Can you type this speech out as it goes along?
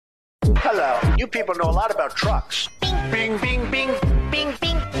Hello. You people know a lot about trucks. Bing, bing, bing, bing,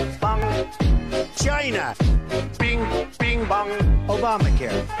 bing, bong. China. Bing, bing, bong.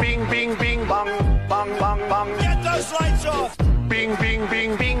 Obamacare. Bing, bing, bing, bong, bong, bong, bong. Get those lights off. Bing, bing,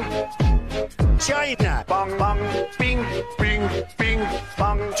 bing, bing. China. Bong, bong. Bing, bing, bing,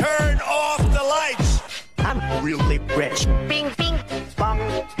 bong. Turn off the lights. I'm really rich. Bing, bing, bong.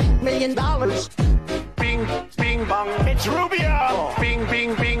 $1 million. Bing, bing, bong. It's Rubio. Bing,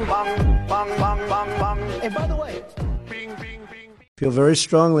 bing, bing, bong, bong, bong, bong, bong. And by the way, bing, bing, bing. Feel very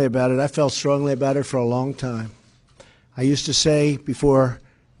strongly about it. I felt strongly about it for a long time. I used to say, before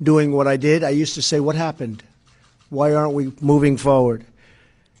doing what I did, I used to say, what happened? Why aren't we moving forward?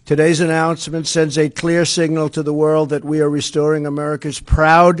 Today's announcement sends a clear signal to the world that we are restoring America's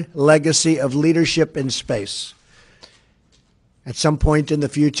proud legacy of leadership in space. At some point in the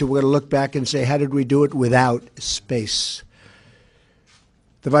future, we're going to look back and say, how did we do it without space?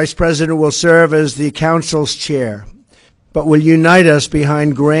 The Vice President will serve as the Council's chair, but will unite us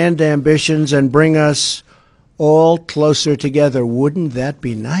behind grand ambitions and bring us all closer together. Wouldn't that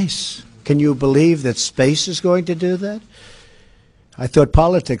be nice? Can you believe that space is going to do that? I thought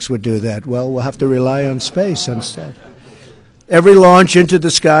politics would do that. Well, we'll have to rely on space instead. Every launch into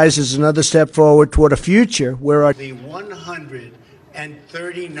the skies is another step forward toward a future where our the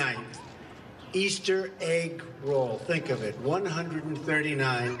 139th Easter egg roll. Think of it,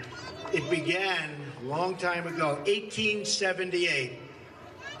 139. It began a long time ago, 1878.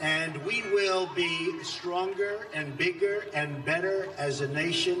 And we will be stronger and bigger and better as a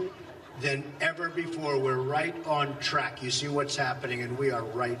nation than ever before. We're right on track. You see what's happening, and we are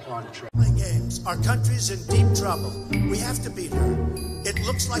right on track. Games. Our country's in deep trouble. We have to beat her. It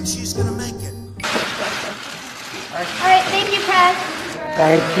looks like she's going to make it. All right, thank you, Press.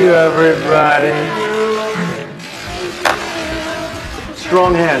 Thank you, everybody.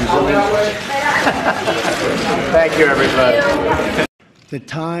 Strong hands. Thank you, everybody. The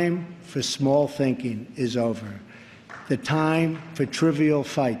time for small thinking is over. The time for trivial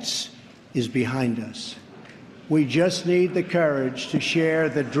fights is behind us. We just need the courage to share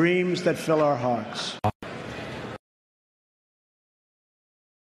the dreams that fill our hearts.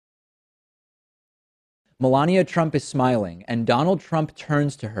 Melania Trump is smiling, and Donald Trump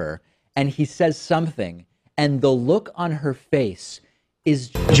turns to her, and he says something, and the look on her face is...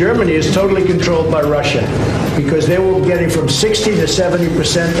 Germany is totally controlled by Russia because they will be getting from 60 to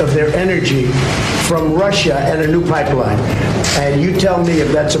 70% of their energy from Russia and a new pipeline. And you tell me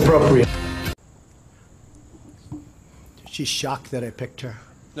if that's appropriate. She's shocked that I picked her.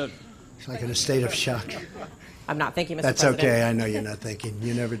 No. She's like in a state of shock. I'm not thinking, Mr. That's President. okay. I know you're not thinking.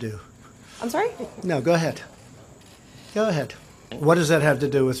 You never do. I'm sorry? No, go ahead. Go ahead. What does that have to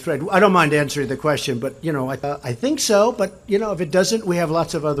do with trade? I don't mind answering the question, but, you know, I think so. But, you know, if it doesn't, we have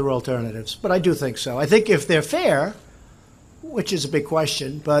lots of other alternatives. But I do think so. I think if they're fair, which is a big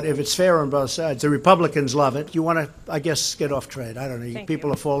question, but if it's fair on both sides, the Republicans love it. You want to, I guess, get off trade. I don't know.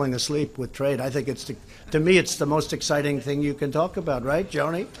 People are falling asleep with trade. I think it's, to me, it's the most exciting thing you can talk about, right,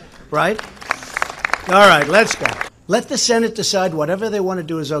 Joni? Right? All right, let's go. Let the Senate decide whatever they want to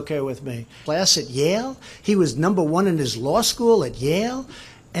do is okay with me. Class at Yale, he was #1 in his law school at Yale,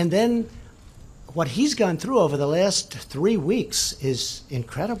 and then what he's gone through over the last 3 weeks is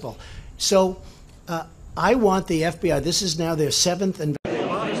incredible. So I want the FBI, this is now their 7th investigation.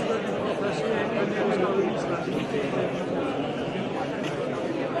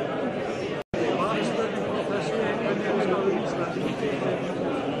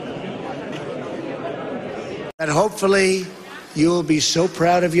 And hopefully, you'll be so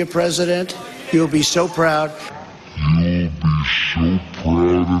proud of your president. You'll be so proud. You'll be so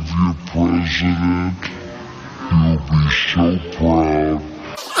proud of your president. You'll be so proud.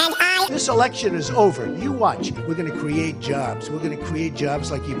 This election is over. You watch. We're going to create jobs. We're going to create jobs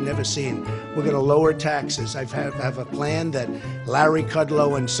like you've never seen. We're going to lower taxes. I have a plan that Larry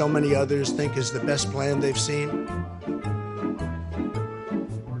Kudlow and so many others think is the best plan they've seen.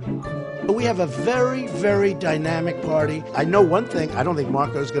 We have a very, very dynamic party. I know one thing. I don't think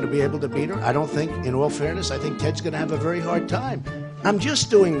Marco's going to be able to beat her. I don't think, in all fairness, I think Ted's going to have a very hard time. I'm just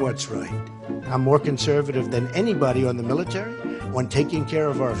doing what's right. I'm more conservative than anybody on the military, on taking care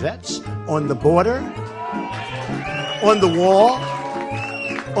of our vets, on the border, on the wall,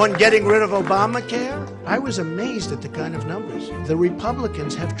 on getting rid of Obamacare. I was amazed at the kind of numbers. The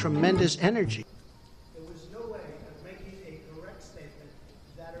Republicans have tremendous energy. There was no way of making a correct statement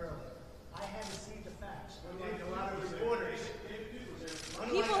that early. I had to see the facts. Unlike a lot of reporters.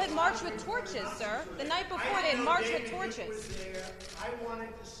 People had marched with torches, sir. The night before, they had marched with torches. I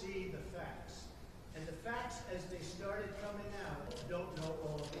wanted to see the facts. And the facts, as they started coming out, don't know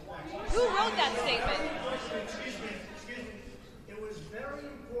all of the facts. wrote that statement. It was very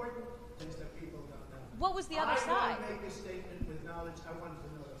important things that people don't know. What was the other side? I want to make a statement with knowledge. I wanted to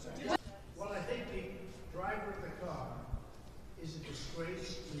know that. Well, I think the driver of the car is a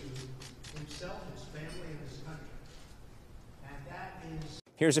disgrace to himself, his family, and his country. And that is...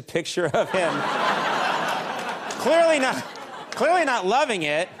 Here's a picture of him. clearly not loving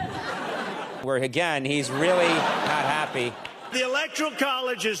it. Where, again, he's really not happy. The Electoral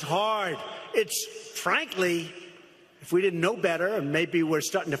College is hard. It's, frankly, if we didn't know better, and maybe we're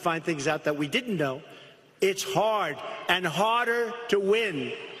starting to find things out that we didn't know, it's hard and harder to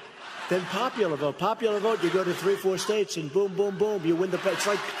win than popular vote. Popular vote, you go to 3-4 states and boom, boom, boom, you win the... It's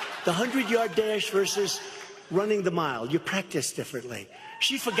like the 100-yard dash versus running the mile. You practice differently.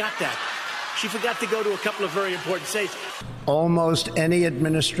 She forgot that. She forgot to go to a couple of very important states. Almost any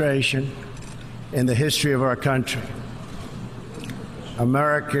administration in the history of our country.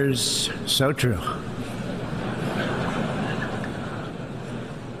 America's so true.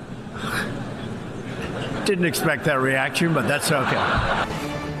 Didn't expect that reaction, but that's okay.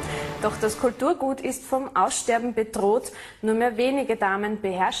 Doch das Kulturgut ist vom Aussterben bedroht. Nur mehr wenige Damen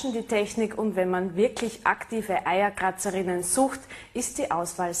beherrschen die Technik und wenn man wirklich aktive Eierkratzerinnen sucht, ist die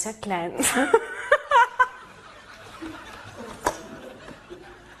Auswahl sehr klein.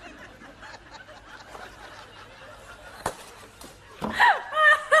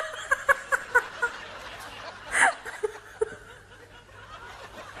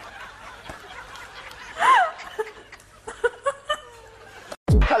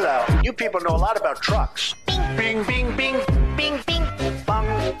 Hello. You people know a lot about trucks. Bing, bing, bing, bing, bing, bong.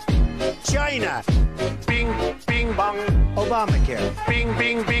 China. Bing, bing, bong. Obamacare. Bing,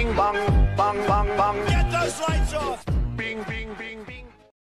 bing, bing, bong, bong, bong, bong. Get those lights off. Bing, bing, bing, bing.